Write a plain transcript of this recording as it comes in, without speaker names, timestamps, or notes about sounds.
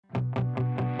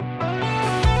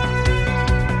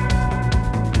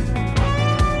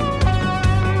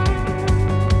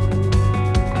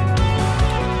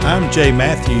I'm Jay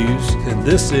Matthews, and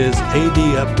this is AD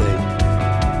Update.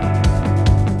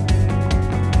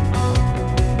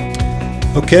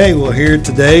 Okay, we're here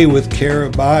today with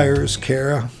Kara Byers.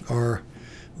 Kara, our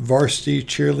varsity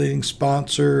cheerleading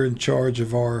sponsor in charge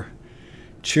of our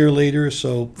cheerleaders.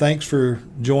 So thanks for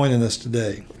joining us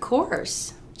today. Of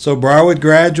course. So Briarwood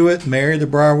graduate, married a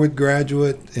Briarwood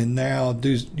graduate, and now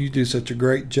you do such a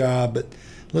great job. But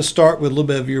let's start with a little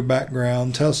bit of your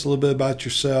background. Tell us a little bit about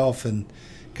yourself and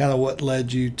kind of what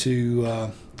led you to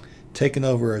taking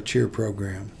over a cheer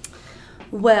program.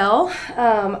 Well,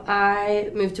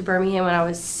 I moved to Birmingham when I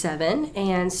was 7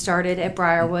 and started at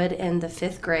Briarwood in the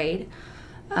 5th grade.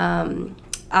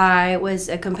 I was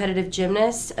a competitive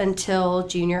gymnast until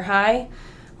junior high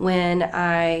when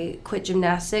I quit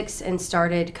gymnastics and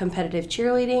started competitive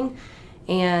cheerleading.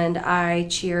 And I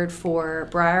cheered for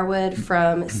Briarwood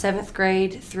from 7th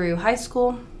grade through high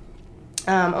school.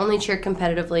 Only cheered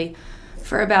competitively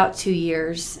for about 2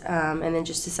 years, and then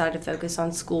just decided to focus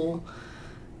on school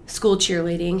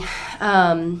cheerleading.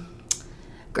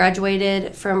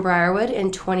 Graduated from Briarwood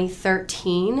in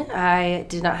 2013. I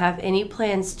did not have any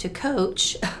plans to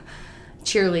coach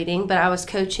cheerleading, but I was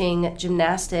coaching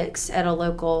gymnastics at a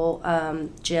local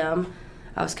gym.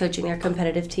 I was coaching their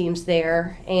competitive teams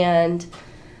there and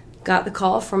got the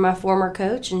call from my former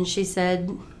coach, and she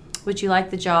said, "Would you like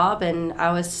the job?" And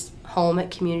I was home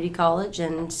at community college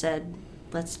and said,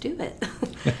 "Let's do it."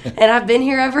 And I've been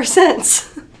here ever since.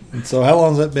 And so how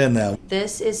long has that been now?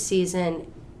 This is season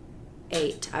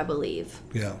 8, I believe.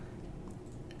 Yeah.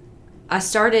 I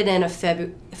started in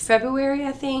February,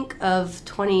 I think, of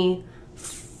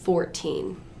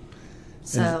 2014.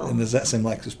 So And does that seem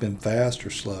like it's been fast or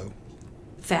slow?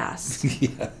 Fast.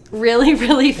 Yeah. Really,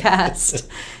 really fast.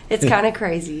 It's kind of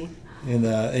crazy.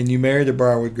 And you married a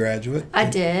Briarwood graduate? I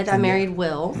did. I married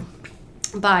Will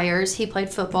Byers. He played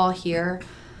football here.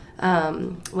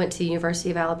 Went to the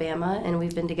University of Alabama, and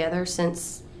we've been together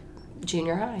since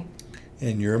junior high.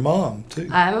 And you're a mom, too.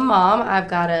 I'm a mom. I've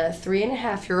got a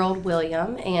 3.5-year-old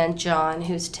William and John,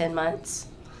 who's 10 months.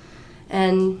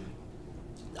 And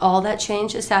all that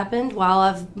change has happened while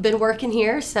I've been working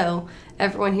here, so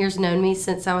everyone here's known me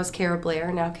since I was Kara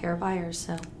Blair, now Kara Byers.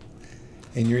 So.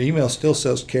 And your email still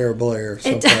says Kara Blair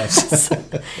sometimes.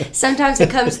 It does. Sometimes it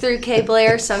comes through K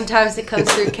Blair, sometimes it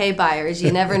comes through K Byers.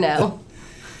 You never know.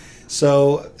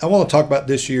 So I want to talk about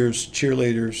this year's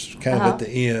cheerleaders kind of at the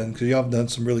end, because y'all have done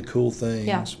some really cool things.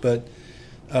 Yeah. But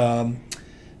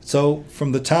so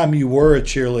from the time you were a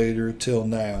cheerleader till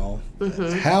now,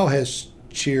 how has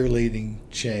cheerleading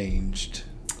changed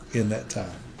in that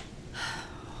time?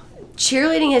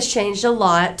 Cheerleading has changed a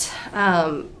lot,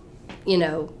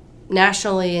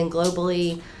 nationally and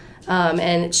globally,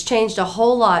 and it's changed a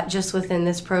whole lot just within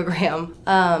this program.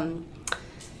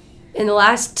 In the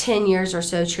last 10 years or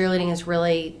so, cheerleading has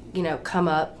really, come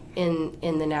up in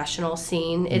the national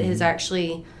scene. It has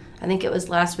actually, I think it was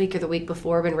last week or the week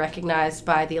before, been recognized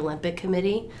by the Olympic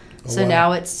Committee. So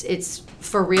now it's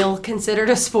for real considered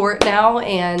a sport now,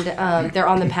 and they're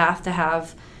on the path to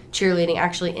have cheerleading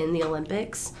actually in the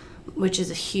Olympics, which is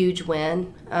a huge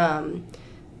win.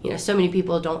 So many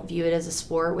people don't view it as a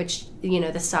sport, which,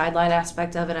 the sideline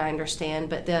aspect of it I understand,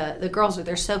 but the girls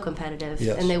they're so competitive.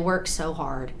 Yes. And they work so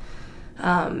hard.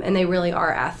 And they really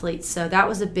are athletes. So that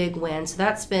was a big win. So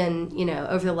that's been,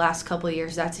 over the last couple of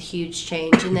years, that's a huge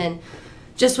change. And then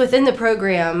just within the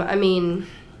program, I mean,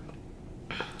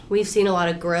 we've seen a lot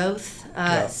of growth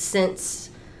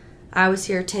since I was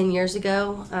here 10 years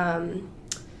ago.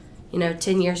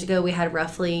 10 years ago, we had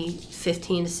roughly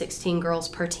 15 to 16 girls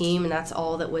per team, and that's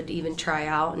all that would even try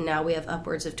out. And now we have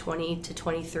upwards of 20 to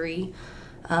 23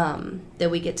 that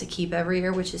we get to keep every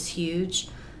year, which is huge.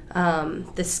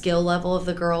 The skill level of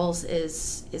the girls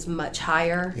is much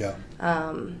higher. Yeah.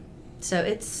 So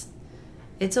it's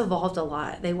evolved a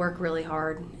lot. They work really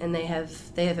hard, and they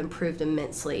have improved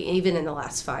immensely, even in the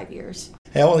last 5 years.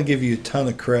 Hey, I want to give you a ton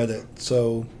of credit.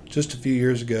 So just a few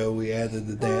years ago, we added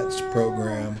the dance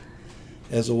program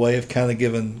as a way of kind of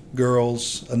giving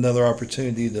girls another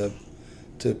opportunity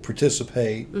to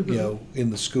participate, in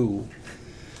the school.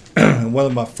 And one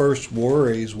of my first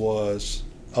worries was,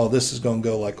 this is going to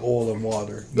go like oil and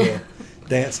water.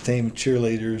 Dance team,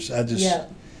 cheerleaders.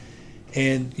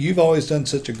 And you've always done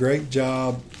such a great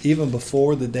job, even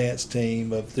before the dance team,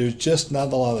 there's just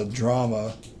not a lot of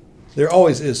drama. There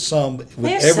always is some with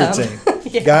every team,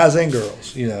 guys and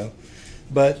girls,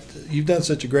 But you've done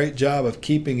such a great job of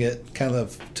keeping it kind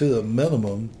of to the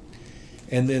minimum.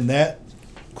 And then that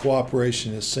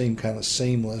cooperation has seemed kind of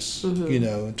seamless,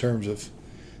 in terms of,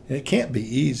 and it can't be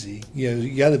easy.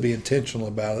 You got to be intentional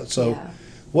about it. So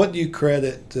what do you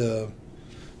credit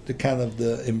the kind of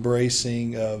the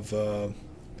embracing of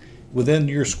within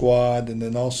your squad, and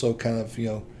then also kind of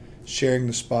sharing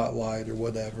the spotlight or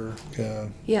whatever.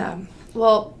 Yeah.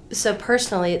 Well, so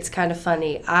personally, it's kind of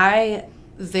funny. I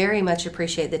very much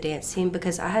appreciate the dance team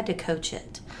because I had to coach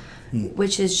it,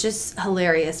 which is just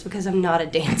hilarious because I'm not a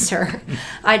dancer.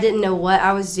 I didn't know what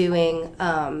I was doing.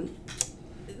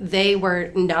 They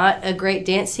were not a great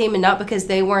dance team, and not because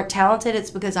they weren't talented.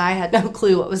 It's because I had no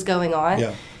clue what was going on.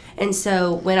 Yeah. And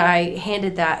so when I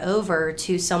handed that over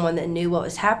to someone that knew what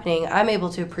was happening, I'm able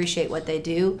to appreciate what they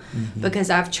do because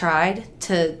I've tried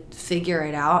to figure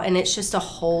it out, and it's just a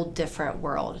whole different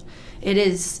world. It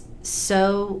is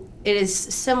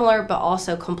similar but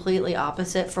also completely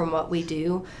opposite from what we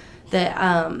do, that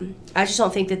I just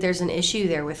don't think that there's an issue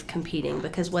there with competing,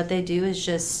 because what they do is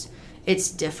just, it's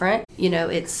different.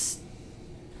 It's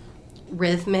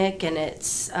rhythmic, and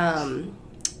it's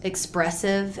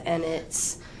expressive, and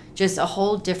it's just a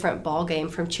whole different ball game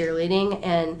from cheerleading.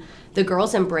 And the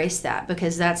girls embrace that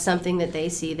because that's something that they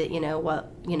see, that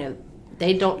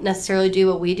they don't necessarily do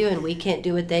what we do, and we can't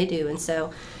do what they do. And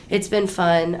so it's been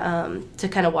fun to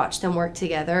kind of watch them work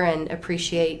together and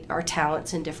appreciate our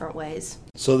talents in different ways.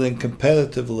 So then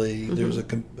competitively, there's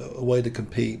a way to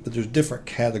compete, but there's different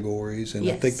categories, and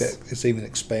Yes. I think that it's even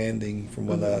expanding from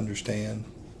what I understand,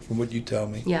 from what you tell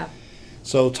me. Yeah.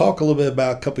 So talk a little bit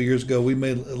about, a couple of years ago, we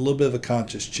made a little bit of a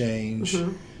conscious change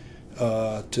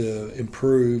to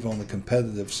improve on the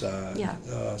competitive side. Yeah.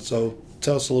 So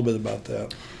tell us a little bit about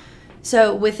that.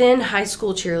 So within high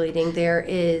school cheerleading,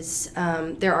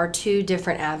 there are two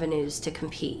different avenues to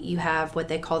compete. You have what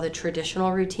they call the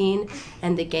traditional routine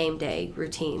and the game day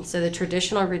routine. So the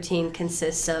traditional routine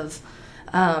consists of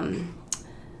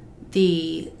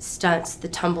the stunts, the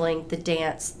tumbling, the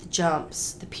dance, the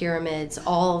jumps, the pyramids,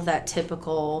 all of that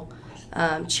typical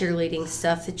cheerleading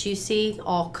stuff that you see,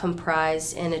 all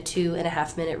comprised in a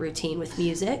 2.5 minute routine with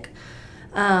music.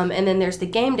 And then there's the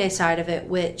game day side of it,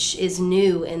 which is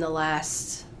new in the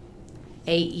last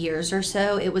 8 years or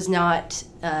so. It was not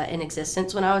in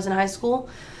existence when I was in high school.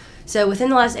 So within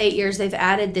the last 8 years, they've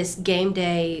added this game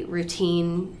day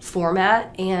routine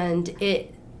format, and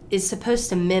it is supposed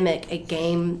to mimic a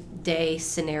game day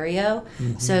scenario.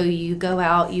 So you go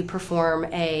out, you perform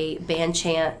a band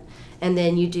chant, and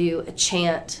then you do a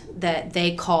chant that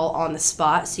they call on the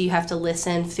spot. So you have to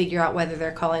listen, figure out whether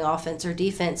they're calling offense or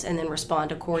defense, and then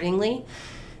respond accordingly.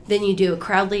 Then you do a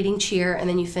crowd leading cheer, and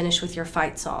then you finish with your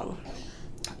fight song.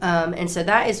 And so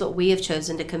that is what we have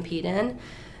chosen to compete in.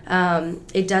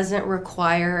 It doesn't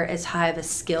require as high of a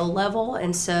skill level,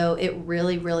 and so it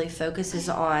really, really focuses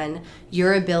on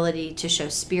your ability to show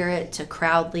spirit, to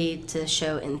crowd lead, to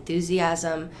show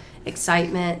enthusiasm,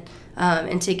 excitement,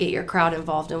 and to get your crowd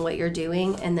involved in what you're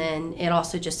doing. And then it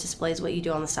also just displays what you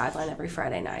do on the sideline every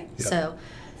Friday night. Yep. So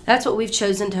that's what we've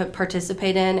chosen to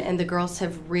participate in, and the girls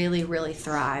have really, really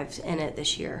thrived in it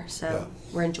this year. So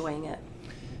we're enjoying it.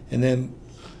 And then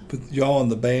with y'all in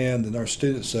the band and our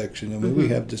student section, I mean, we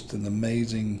have just an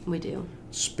amazing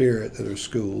spirit at our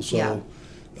school. So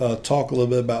talk a little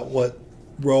bit about what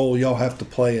role y'all have to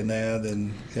play in that,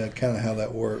 and kind of how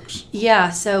that works.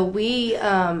 Yeah, so we,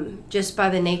 just by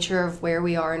the nature of where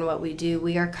we are and what we do,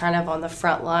 we are kind of on the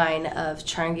front line of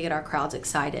trying to get our crowds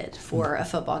excited for a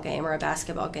football game or a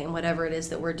basketball game, whatever it is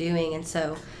that we're doing. And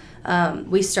so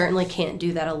we certainly can't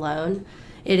do that alone.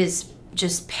 It is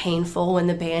just painful when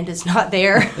the band is not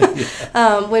there.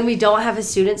 When we don't have a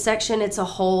student section, it's a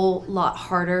whole lot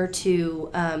harder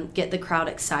to get the crowd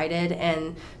excited.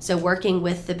 And so working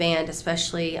with the band,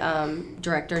 especially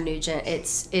Director Nugent,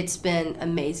 it's been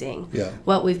amazing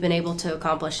what we've been able to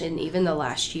accomplish in even the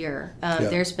last year.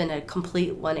 There's been a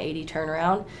complete 180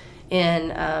 turnaround in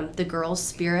the girls'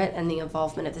 spirit and the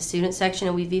involvement of the student section,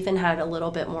 and we've even had a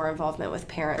little bit more involvement with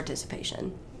parent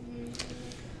participation.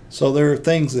 So there are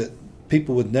things that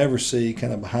people would never see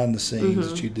kind of behind the scenes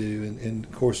that you do. And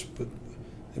of course,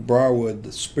 at Briarwood,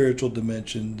 the spiritual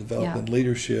dimension, developing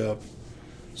leadership,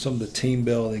 some of the team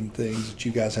building things that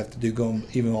you guys have to do, going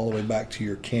even all the way back to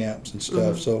your camps and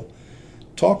stuff. So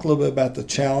talk a little bit about the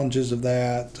challenges of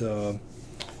that.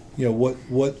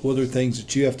 What are things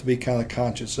that you have to be kind of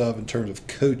conscious of in terms of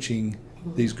coaching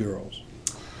these girls?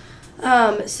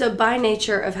 So by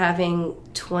nature of having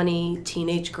 20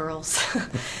 teenage girls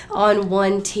on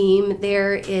one team,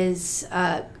 there is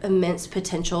immense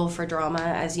potential for drama,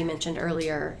 as you mentioned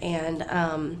earlier.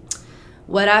 And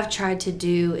what I've tried to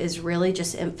do is really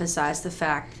just emphasize the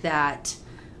fact that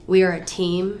we are a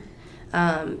team.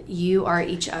 You are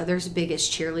each other's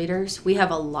biggest cheerleaders. We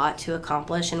have a lot to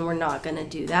accomplish, and we're not going to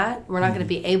do that. We're not going to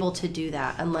be able to do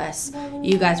that unless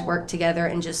you guys work together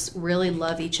and just really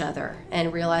love each other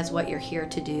and realize what you're here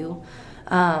to do.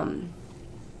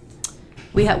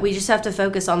 We just have to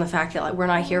focus on the fact that, like, we're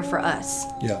not here for us.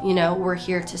 Yeah. You know, we're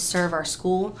here to serve our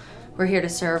school. We're here to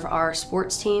serve our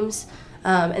sports teams.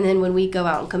 And then when we go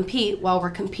out and compete, while we're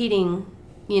competing,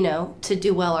 you know, to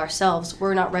do well ourselves,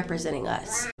 we're not representing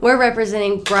us. We're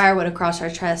representing Briarwood across our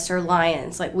chest or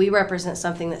Lions. Like, we represent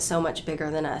something that's so much bigger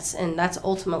than us. And that's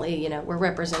ultimately, you know, we're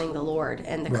representing the Lord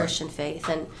and the Christian faith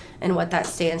and what that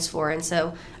stands for. And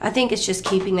so I think it's just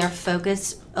keeping their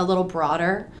focus a little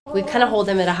broader. We kind of hold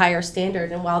them at a higher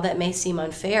standard. And while that may seem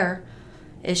unfair,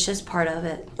 it's just part of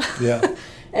it. Yeah.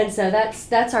 And so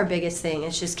that's our biggest thing.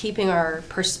 It's just keeping our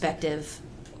perspective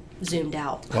zoomed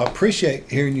out. Well, I appreciate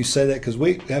hearing you say that, because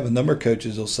we have a number of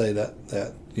coaches who'll say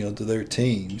that you know, to their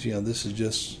teams, you know, this is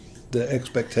just the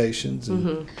expectations,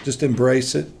 and just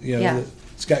embrace it. You know,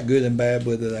 it's got good and bad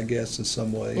with it, I guess, in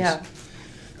some ways. Yeah.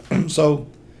 So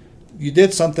you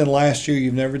did something last year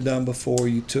you've never done before.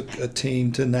 You took a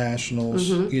team to nationals,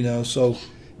 you know, so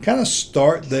kind of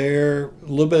start there, a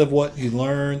little bit of what you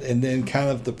learned, and then kind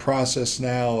of the process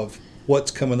now of what's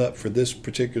coming up for this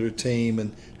particular team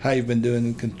and how you've been doing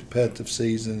in competitive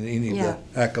season and any of the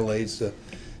accolades to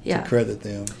credit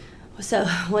them. So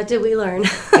what did we learn?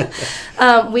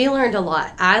 We learned a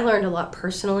lot. I learned a lot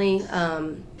personally.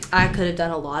 I could have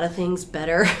done a lot of things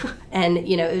better. And,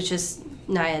 you know, it was just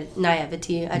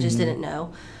naivety. I just didn't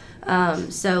know.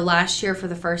 So last year, for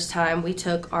the first time, we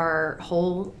took our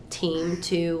whole team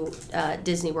to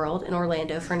Disney World in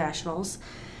Orlando for nationals.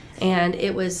 And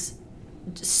it was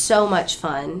so much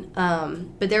fun.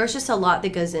 But there was just a lot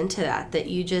that goes into that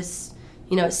you just,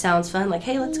 you know, it sounds fun. Like,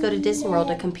 hey, let's go to Disney World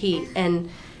to compete. And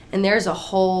there's a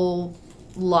whole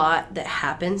lot that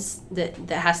happens that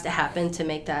has to happen to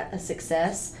make that a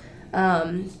success.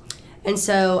 And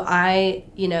so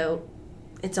you know,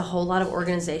 it's a whole lot of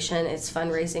organization. It's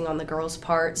fundraising on the girls'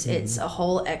 parts. It's a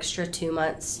whole extra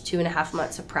 2.5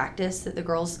 months of practice that the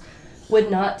girls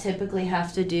would not typically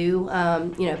have to do,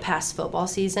 you know, past football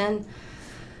season.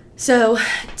 So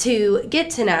to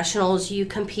get to nationals, you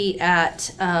compete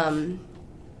at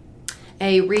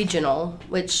a regional,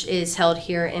 which is held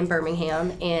here in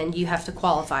Birmingham, and you have to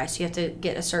qualify. So you have to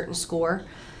get a certain score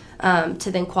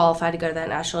to then qualify to go to that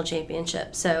national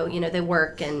championship. So, you know, they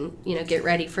work and, you know, get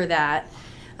ready for that.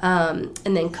 And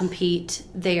then compete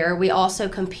there. We also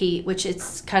compete, which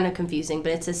it's kind of confusing,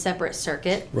 but it's a separate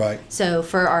circuit. Right. So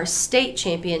for our state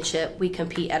championship, we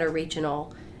compete at a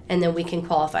regional, and then we can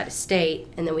qualify to state,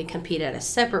 and then we compete at a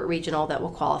separate regional that will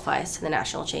qualify us to the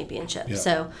national championship. Yeah.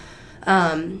 So,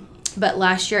 but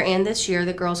last year and this year,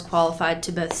 the girls qualified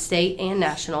to both state and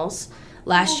nationals.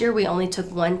 Last year, we only took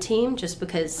one team just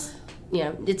because, you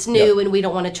know, it's new and we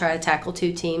don't want to try to tackle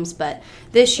two teams. But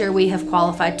this year we have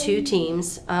qualified two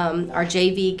teams, our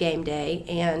JV game day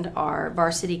and our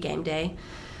varsity game day.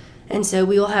 And so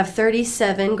we will have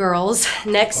 37 girls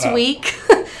next week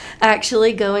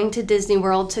actually going to Disney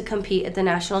World to compete at the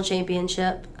national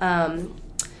championship,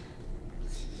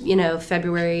 you know,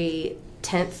 February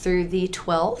 10th through the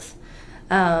 12th.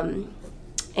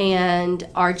 And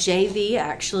our JV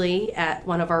actually at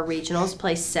one of our regionals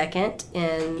placed second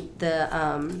in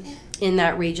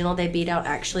that regional. They beat out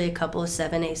actually a couple of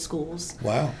 7A schools.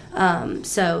 Wow.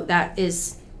 So that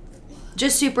is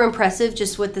just super impressive,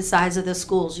 just with the size of the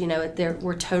schools. You know,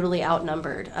 we're totally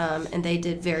outnumbered, and they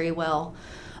did very well.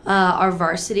 Our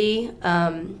varsity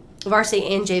and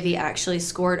JV actually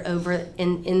scored over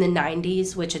in the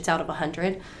 90s, which it's out of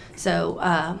 100.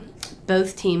 So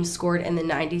both teams scored in the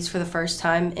 90s for the first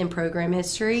time in program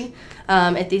history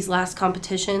at these last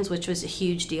competitions, which was a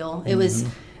huge deal. It was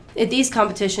at these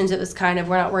competitions, it was kind of,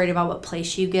 we're not worried about what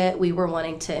place you get. We were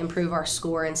wanting to improve our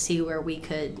score and see where we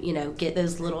could, you know, get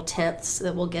those little tenths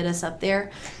that will get us up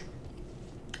there.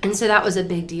 And so that was a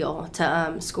big deal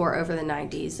to score over the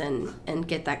 90s and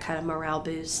get that kind of morale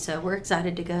boost. So we're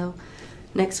excited to go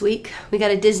next week. We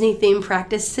got a Disney themed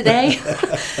practice today.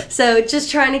 So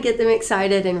just trying to get them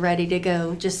excited and ready to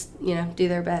go, just, you know, do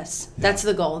their best. Yeah. That's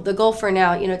the goal. The goal for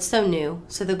now, you know, it's so new.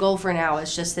 So the goal for now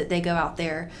is just that they go out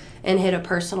there and hit a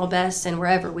personal best, and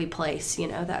wherever we place, you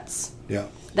know, that's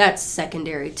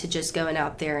secondary to just going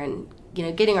out there and, you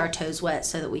know, getting our toes wet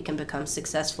so that we can become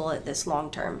successful at this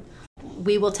long term.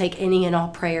 We will take any and all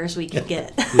prayers we can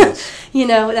get. Yes. You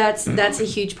know, that's a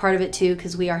huge part of it too,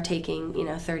 because we are taking, you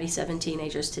know, 37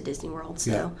 teenagers to Disney World.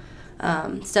 So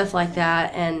stuff like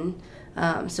that. And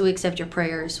so we accept your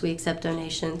prayers. We accept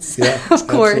donations, of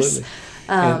course.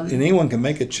 And anyone can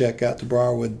make a check out to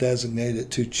Briarwood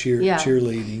designated to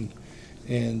cheerleading,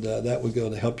 and that would go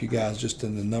to help you guys just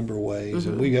in a number of ways.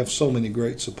 And we have so many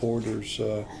great supporters.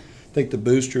 I think the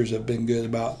boosters have been good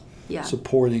about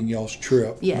supporting y'all's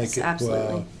trip. Yes, make it,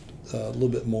 absolutely. A little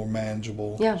bit more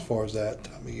manageable as far as that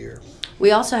time of year.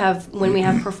 We also have, when we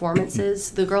have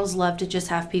performances, the girls love to just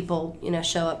have people,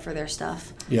 show up for their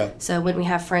stuff. Yeah. So when we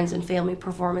have friends and family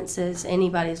performances,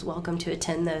 anybody's welcome to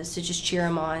attend those, to just cheer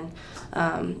them on.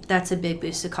 That's a big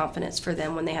boost of confidence for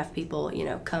them when they have people,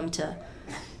 come to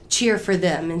cheer for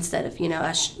them instead of,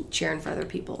 us cheering for other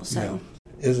people. So.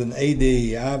 Yeah. As an AD,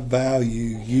 I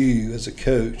value you as a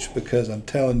coach because I'm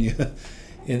telling you,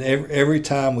 in every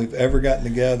time we've ever gotten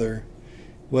together,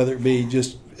 whether it be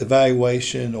just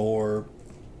evaluation or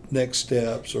next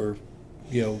steps or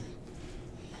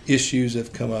issues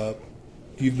have come up,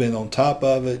 you've been on top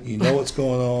of it. You know what's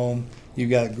going on. You've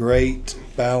got a great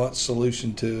balanced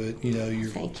solution to it. You're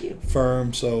Thank you.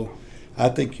 Firm. So I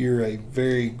think you're a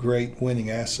very great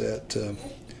winning asset to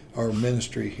our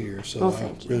ministry here. So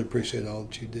I really appreciate all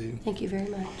that you do. Thank you very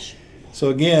much. So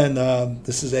again,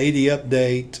 this is AD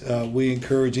Update. We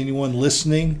encourage anyone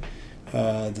listening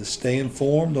to stay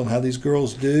informed on how these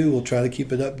girls do. We'll try to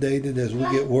keep it updated as we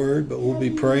get word, but we'll be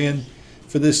praying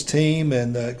for this team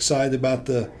and excited about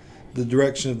the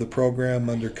direction of the program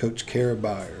under Coach Kara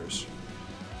Byers.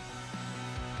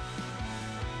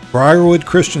 Briarwood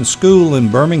Christian School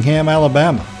in Birmingham,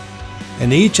 Alabama.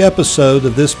 And each episode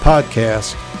of this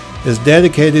podcast is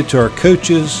dedicated to our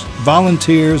coaches,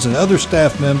 volunteers, and other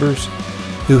staff members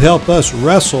who help us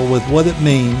wrestle with what it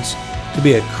means to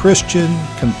be a Christian,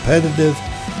 competitive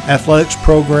athletics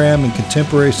program in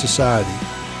contemporary society.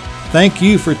 Thank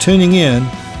you for tuning in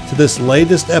to this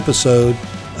latest episode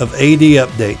of AD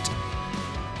Update.